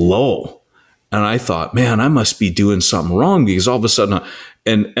this lull. And I thought, man, I must be doing something wrong, because all of a sudden,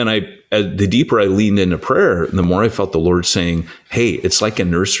 the deeper I leaned into prayer, the more I felt the Lord saying, hey, it's like a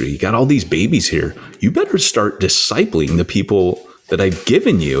nursery. You got all these babies here. You better start discipling the people that I've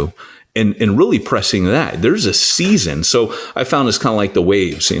given you, and really pressing that. There's a season. So I found it's kind of like the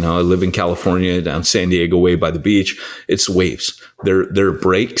waves. I live in California, down San Diego way by the beach. It's waves. There are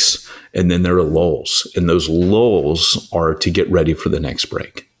breaks, and then there are lulls. And those lulls are to get ready for the next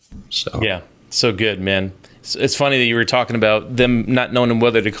break. So yeah, so good, man. It's funny that you were talking about them not knowing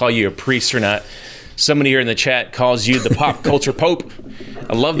whether to call you a priest or not. Somebody here in the chat calls you the pop culture pope.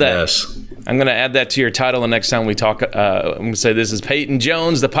 I love that. Yes. I'm going to add that to your title the next time we talk. I'm going to say this is Peyton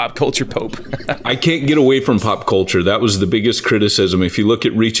Jones, the pop culture pope. I can't get away from pop culture. That was the biggest criticism. If you look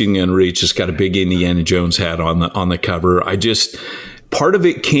at Reaching the Unreached, it's got a big Indiana Jones hat on the cover. Part of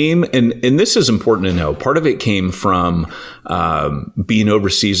it came, and this is important to know, part of it came from being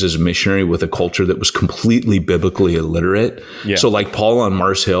overseas as a missionary with a culture that was completely biblically illiterate. Yeah. So like Paul on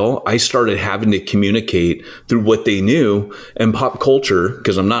Mars Hill, I started having to communicate through what they knew, and pop culture,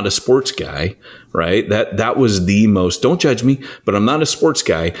 because I'm not a sports guy, right? That was the most, don't judge me, but I'm not a sports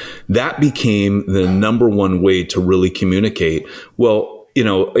guy. That became the number one way to really communicate. Well,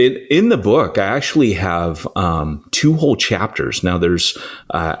 in the book, I actually have 2 whole chapters. Now, there's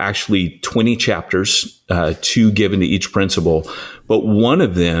actually 20 chapters, 2 given to each principle. But one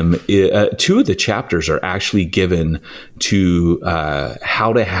of them, 2 of the chapters are actually given to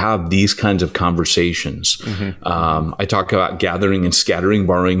how to have these kinds of conversations. Mm-hmm. I talk about gathering and scattering,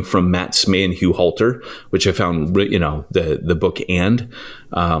 borrowing from Matt Smay and Hugh Halter, which I found, the book And,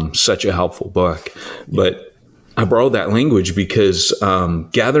 such a helpful book. But I borrow that language because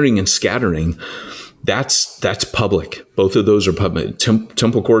gathering and scattering, that's public. Both of those are public.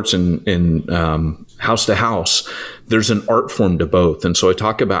 Temple courts and house to house. There's an art form to both. And so I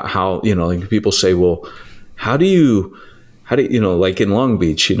talk about how, like people say, well, how do you, like in Long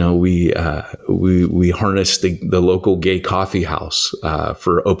Beach, we harness the local gay coffee house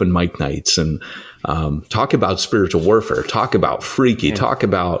for open mic nights. And Talk about spiritual warfare. Talk about freaky. Talk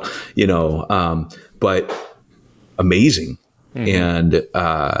about, but amazing. And,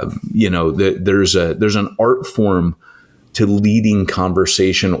 there's an art form to leading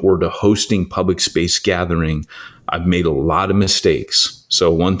conversation or to hosting public space gathering. I've made a lot of mistakes.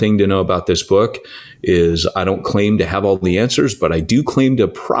 So one thing to know about this book is I don't claim to have all the answers, but I do claim to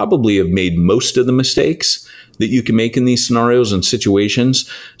probably have made most of the mistakes that you can make in these scenarios and situations.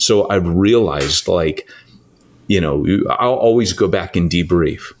 So I've realized, I'll always go back and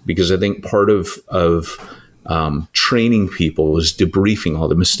debrief, because I think part of training people is debriefing all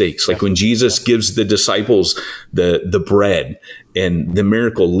the mistakes. Like when Jesus gives the disciples the bread and the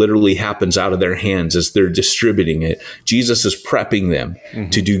miracle literally happens out of their hands as they're distributing it, Jesus is prepping them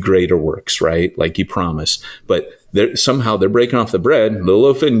to do greater works, right? Like he promised. But somehow they're breaking off the bread. The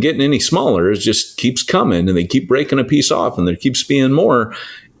loaf isn't getting any smaller. It just keeps coming, and they keep breaking a piece off, and there keeps being more.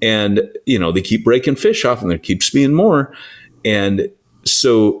 And, they keep breaking fish off, and there keeps being more. And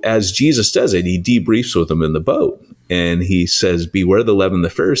so as Jesus does it, he debriefs with them in the boat, and he says, beware the leaven of the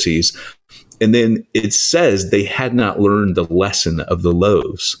Pharisees. And then it says they had not learned the lesson of the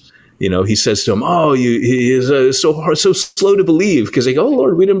loaves. He says to them, he is so slow to believe, because they go, oh,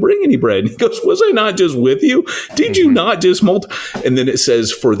 Lord, we didn't bring any bread. And he goes, was I not just with you? Did you not just multiply? And then it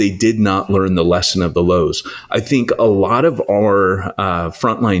says, for they did not learn the lesson of the loaves. I think a lot of our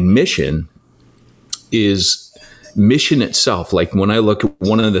frontline mission is mission itself. Like when I look at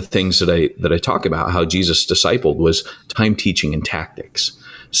one of the things that I talk about, how Jesus discipled was time, teaching, and tactics.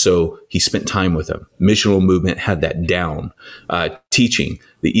 So he spent time with them. Missional movement had that down. Teaching,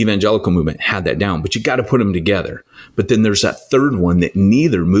 the evangelical movement had that down, but you got to put them together. But then there's that third one that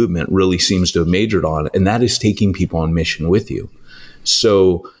neither movement really seems to have majored on, and that is taking people on mission with you.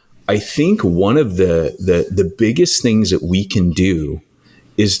 So I think one of the biggest things that we can do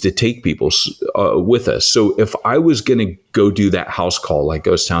is to take people with us. So if I was going to go do that house call, like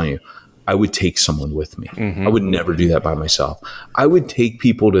I was telling you, I would take someone with me. I would never do that by myself. I would take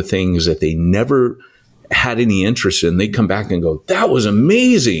people to things that they never had any interest in. They come back and go, that was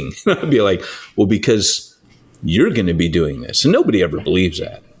amazing. I'd be like, well, because you're going to be doing this. And nobody ever believes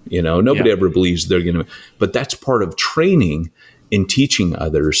that. Nobody ever believes they're going to. But that's part of training and teaching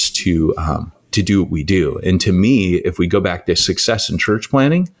others to do what we do. And to me, if we go back to success in church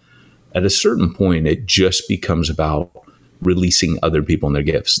planning, at a certain point, it just becomes about releasing other people and their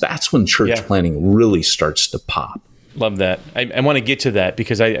gifts. That's when church planning really starts to pop. Love that. I want to get to that,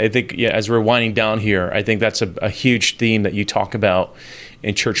 because I think as we're winding down here, I think that's a huge theme that you talk about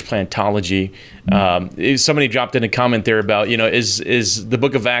in church plantology. Somebody dropped in a comment there about, is the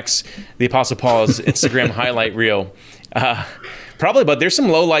book of Acts the Apostle Paul's Instagram highlight reel? Probably, but there's some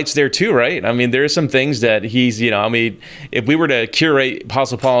lowlights there too, right? I mean, there are some things that he's, if we were to curate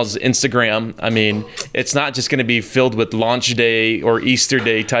Apostle Paul's Instagram, I mean, it's not just going to be filled with launch day or Easter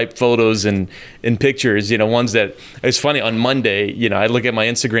day type photos and pictures, ones that, it's funny, on Monday, I look at my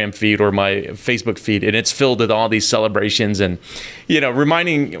Instagram feed or my Facebook feed, and it's filled with all these celebrations and,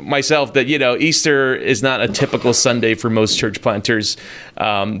 reminding myself that, Easter is not a typical Sunday for most church planters.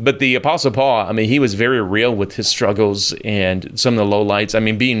 But the Apostle Paul, I mean, he was very real with his struggles and some of the lowlights. I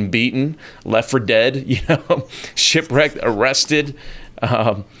mean, being beaten, left for dead, shipwrecked, arrested.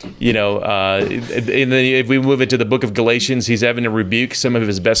 And then if we move into the book of Galatians, he's having to rebuke some of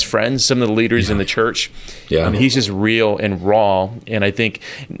his best friends, some of the leaders in the church. Yeah. I mean, he's just real and raw. And I think,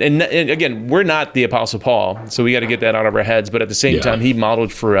 and again, we're not the Apostle Paul, so we got to get that out of our heads. But at the same time, he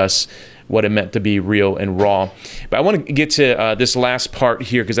modeled for us what it meant to be real and raw. But I want to get to this last part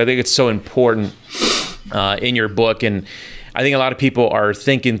here, because I think it's so important in your book. And I think a lot of people are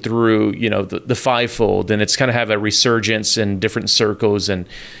thinking through, the fivefold, and it's kind of have a resurgence in different circles. And,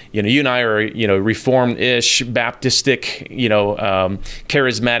 you and I are, Reformed-ish, Baptistic,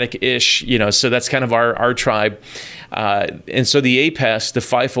 charismatic-ish, so that's kind of our tribe. And so the APES, the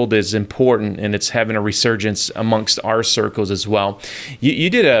fivefold, is important, and it's having a resurgence amongst our circles as well. You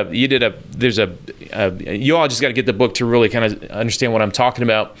all just got to get the book to really kind of understand what I'm talking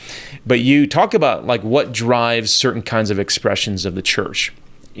about. But you talk about like what drives certain kinds of expressions of the church.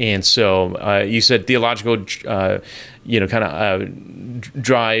 And so you said theological, drives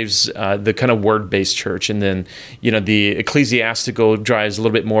the kind of word-based church, and then the ecclesiastical drives a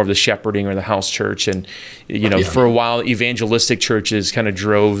little bit more of the shepherding or the house church, and for a while evangelistic churches kind of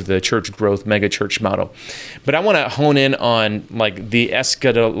drove the church growth mega church model. But I want to hone in on like the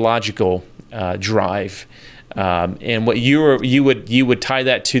eschatological drive, and what you would tie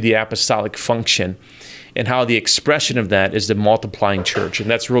that to the apostolic function. and how the expression of that is the multiplying church. And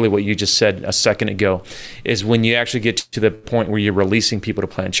that's really what you just said a second ago, is when you actually get to the point where you're releasing people to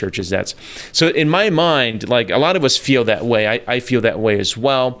plant churches. That's so in my mind, like a lot of us feel that way. I feel that way as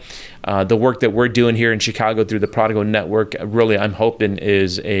well. The work that we're doing here in Chicago through the Prodigal Network, really, I'm hoping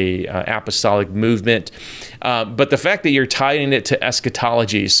is a apostolic movement. But the fact that you're tying it to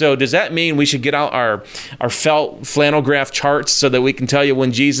eschatology, so does that mean we should get out our felt flannel graph charts so that we can tell you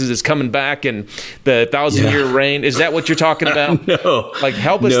when Jesus is coming back and the 1,000-year reign? Is that what you're talking about? No. Like,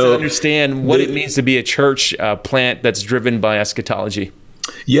 help us to understand what it means to be a church plant that's driven by eschatology.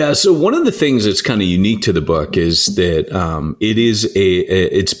 Yeah. So one of the things that's kind of unique to the book is that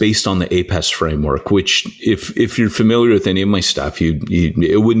it's based on the APEST framework, which if you're familiar with any of my stuff,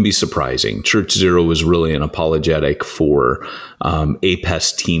 it wouldn't be surprising. Church Zero was really an apologetic for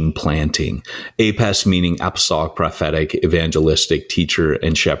APEST team planting. APEST meaning apostolic, prophetic, evangelistic, teacher,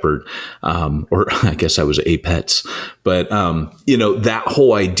 and shepherd, or I guess I was APETS. But that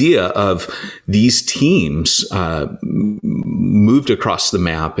whole idea of these teams moved across the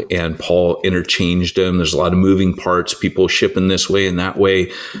map, and Paul interchanged them. There's a lot of moving parts, people shipping this way and that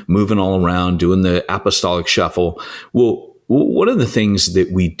way, moving all around, doing the apostolic shuffle. Well, one of the things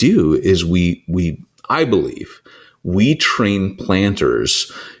that we do is I believe we train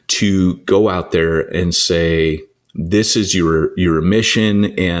planters to go out there and say, this is your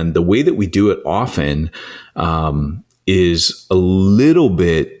mission. And the way that we do it often is a little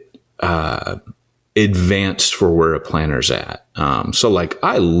bit advanced for where a planter's at. So like,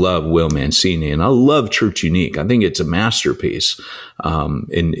 I love Will Mancini and I love Church Unique. I think it's a masterpiece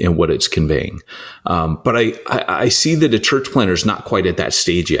in what it's conveying. But I see that a church planter is not quite at that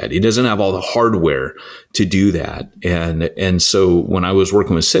stage yet. He doesn't have all the hardware to do that. And so when I was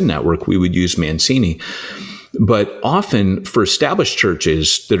working with Sin Network, we would use Mancini. But often for established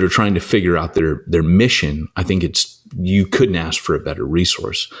churches that are trying to figure out their mission, I think you couldn't ask for a better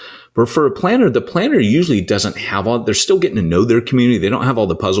resource. But for a planter, the planter usually doesn't have they're still getting to know their community. They don't have all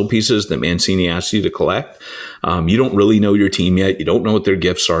the puzzle pieces that Mancini asks you to collect. You don't really know your team yet. You don't know what their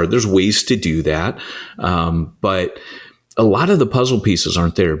gifts are. There's ways to do that. But a lot of the puzzle pieces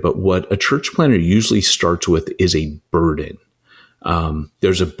aren't there. But what a church planter usually starts with is a burden.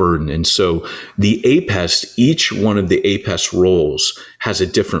 There's a burden. And so the APEST, each one of the APEST roles has a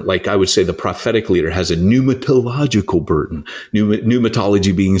different, like I would say the prophetic leader has a pneumatological burden,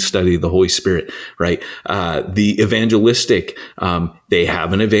 pneumatology being study of the Holy Spirit, right? The evangelistic, they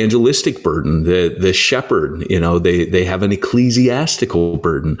have an evangelistic burden. The shepherd, they have an ecclesiastical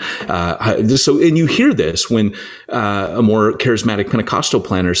burden. And you hear this when a more charismatic Pentecostal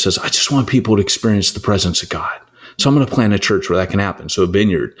planter says, I just want people to experience the presence of God. So I'm going to plant a church where that can happen. So a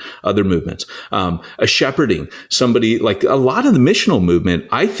vineyard, other movements, a shepherding, somebody like a lot of the missional movement,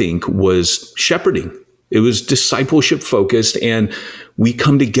 I think, was shepherding. It was discipleship focused, and we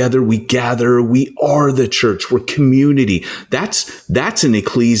come together, we gather, we are the church, we're community. That's an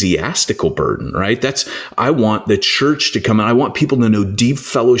ecclesiastical burden, right? I want the church to come out. I want people to know deep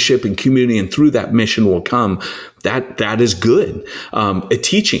fellowship and community, and through that mission will come. That is good. A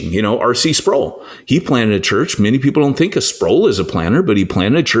teaching, R.C. Sproul, he planted a church. Many people don't think of Sproul as a planter, but he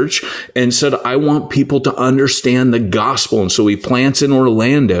planted a church and said, I want people to understand the gospel. And so he plants in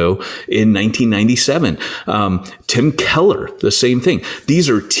Orlando in 1997. Tim Keller, the same thing. These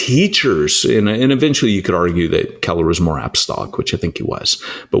are teachers. And eventually you could argue that Keller was more apostolic, which I think he was,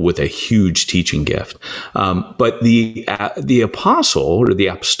 but with a huge teaching gift. But the apostle or the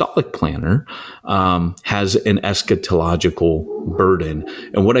apostolic planter has an eschatological burden.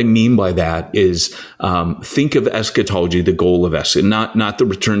 And what I mean by that is think of eschatology, the goal of eschatology, not the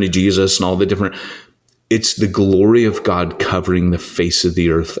return to Jesus and all the different. It's the glory of God covering the face of the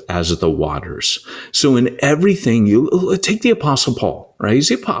earth as the waters. So in everything, you take the Apostle Paul, right? He's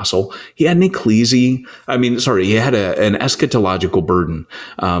the apostle. He had an he had an eschatological burden.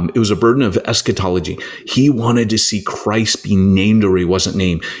 It was a burden of eschatology. He wanted to see Christ be named where he wasn't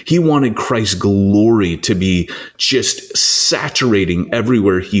named. He wanted Christ's glory to be just saturating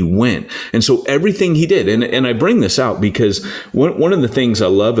everywhere he went. And so everything he did, and I bring this out because one of the things I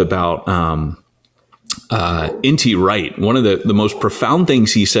love about N.T. Wright, one of the most profound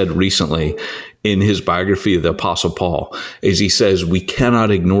things he said recently in his biography of the Apostle Paul is he says, we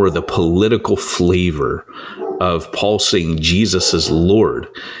cannot ignore the political flavor of Paul saying Jesus is Lord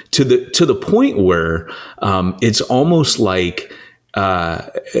to the point where it's almost like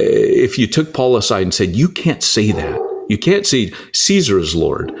if you took Paul aside and said, you can't say that. You can't say Caesar is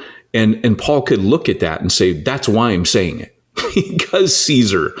Lord. And Paul could look at that and say, that's why I'm saying it. Because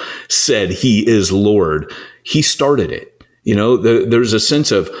Caesar said he is Lord, he started it. There's a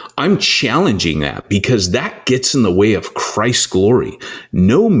sense of, I'm challenging that because that gets in the way of Christ's glory.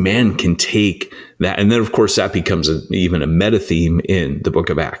 No man can take that. And then, of course, that becomes even a meta theme in the book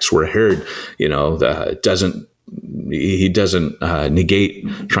of Acts, where Herod, doesn't negate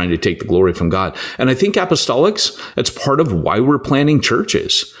trying to take the glory from God. And I think apostolics, that's part of why we're planting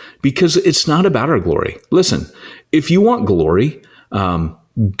churches, because it's not about our glory. Listen, if you want glory, go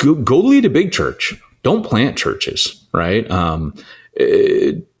lead a big church. Don't plant churches, right?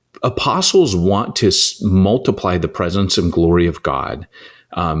 Apostles want to multiply the presence and glory of God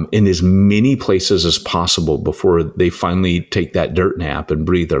in as many places as possible before they finally take that dirt nap and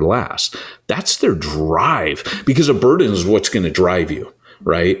breathe their last. That's their drive, because a burden is what's going to drive you,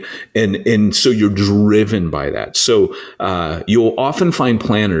 right? And so you're driven by that. So you'll often find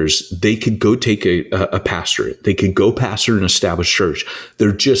planners, they could go take a pastorate. They could go pastor an established church.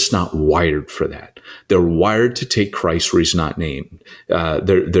 They're just not wired for that. They're wired to take Christ where he's not named.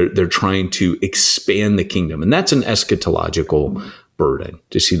 They're trying to expand the kingdom. And that's an eschatological burden,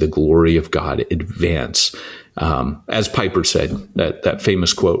 to see the glory of God advance. As Piper said, that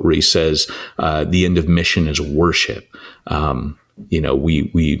famous quote where he says, the end of mission is worship.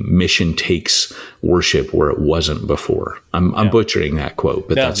 Mission takes worship where it wasn't before. I'm butchering that quote,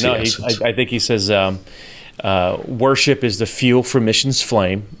 but that's the essence. I think he says, worship is the fuel for mission's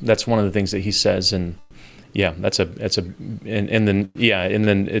flame. That's one of the things that he says. And yeah, and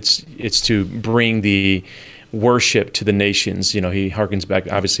then it's to bring the worship to the nations. He harkens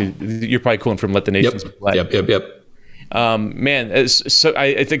back, obviously you're probably quoting from Let the Nations Be Led. Yep. Man,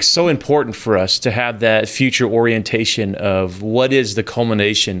 I think so important for us to have that future orientation of what is the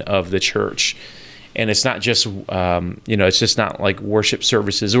culmination of the church. And it's not just, it's just not like worship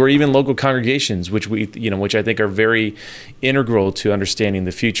services or even local congregations, which which I think are very integral to understanding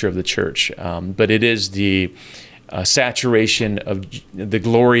the future of the church. But it is the saturation of the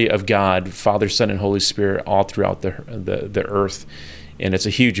glory of God, Father, Son, and Holy Spirit all throughout the earth. And it's a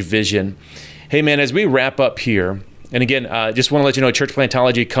huge vision. Hey, man, as we wrap up here, and again, just want to let you know, Church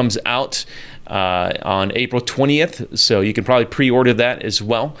Plantology comes out on April 20th, so you can probably pre-order that as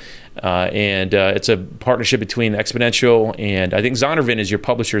well. And it's a partnership between Exponential and I think Zondervan is your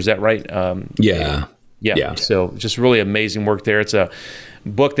publisher. Is that right? Yeah. So just really amazing work there. It's a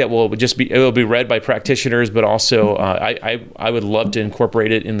book that will be read by practitioners, but also I would love to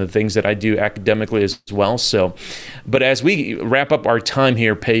incorporate it in the things that I do academically as well. So, but as we wrap up our time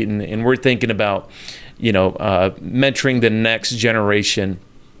here, Peyton, and we're thinking about, mentoring the next generation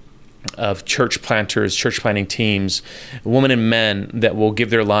of church planters, church planting teams, women and men that will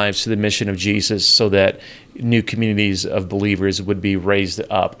give their lives to the mission of Jesus so that new communities of believers would be raised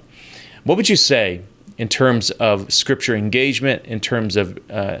up. What would you say in terms of scripture engagement, in terms of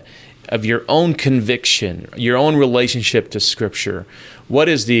your own conviction, your own relationship to scripture? What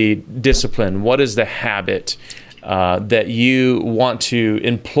is the discipline? What is the habit that you want to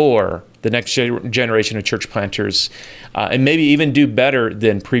implore the next generation of church planters, and maybe even do better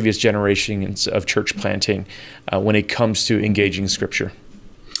than previous generations of church planting when it comes to engaging scripture?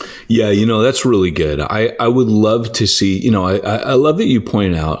 Yeah, that's really good. I would love to see, I love that you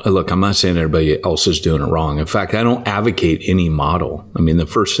point out, look, I'm not saying everybody else is doing it wrong. In fact, I don't advocate any model. I mean, the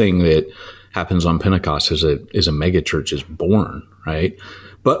first thing that happens on Pentecost is a mega church is born, right?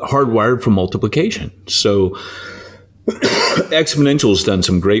 But hardwired for multiplication. So Exponential has done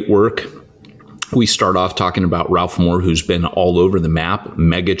some great work. We start off talking about Ralph Moore, who's been all over the map,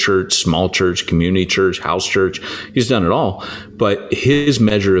 mega church, small church, community church, house church. He's done it all. But his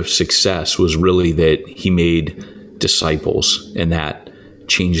measure of success was really that he made disciples, and that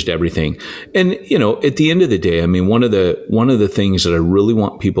changed everything. And, at the end of the day, I mean, one of the things that I really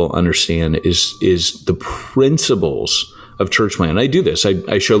want people to understand is the principles of church plan. I do this.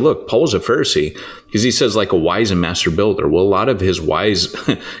 I show, look, Paul's a Pharisee because he says like a wise and master builder. Well, a lot of his wise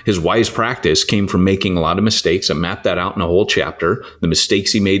practice came from making a lot of mistakes. I mapped that out in a whole chapter, the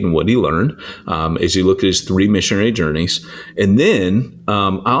mistakes he made and what he learned as he looked at his 3 missionary journeys. And then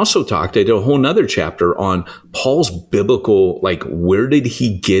I also I did a whole nother chapter on Paul's biblical, like, where did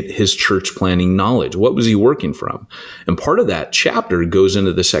he get his church planning knowledge? What was he working from? And part of that chapter goes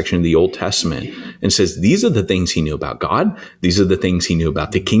into the section of the Old Testament and says, these are the things he knew about God. These are the things he knew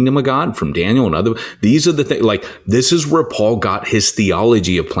about the kingdom of God from Daniel and other. These are the things, like, this is where Paul got his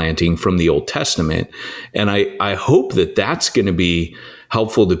theology of planting from the Old Testament. And I hope that that's going to be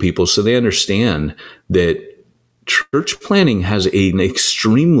helpful to people so they understand that church planting has an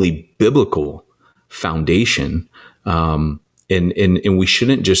extremely biblical foundation. And we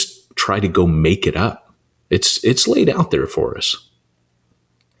shouldn't just try to go make it up. It's laid out there for us.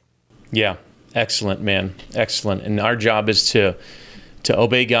 Yeah. Excellent, man. Excellent. And our job is to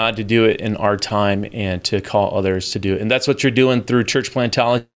obey God, to do it in our time, and to call others to do it. And that's what you're doing through Church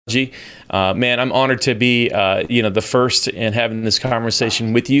Plantology. Man, I'm honored to be, the first in having this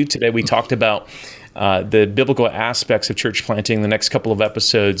conversation with you. Today we talked about the biblical aspects of church planting. The next couple of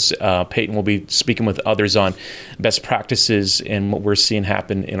episodes, Peyton will be speaking with others on best practices and what we're seeing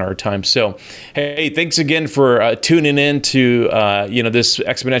happen in our time. So, hey, thanks again for tuning in to this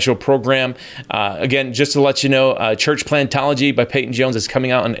exponential program. Again, just to let you know, Church Plantology by Peyton Jones is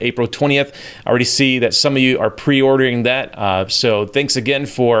coming out on April 20th. I already see that some of you are pre-ordering that. So thanks again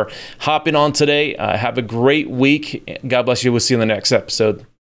for hopping on today. Have a great week. God bless you. We'll see you in the next episode.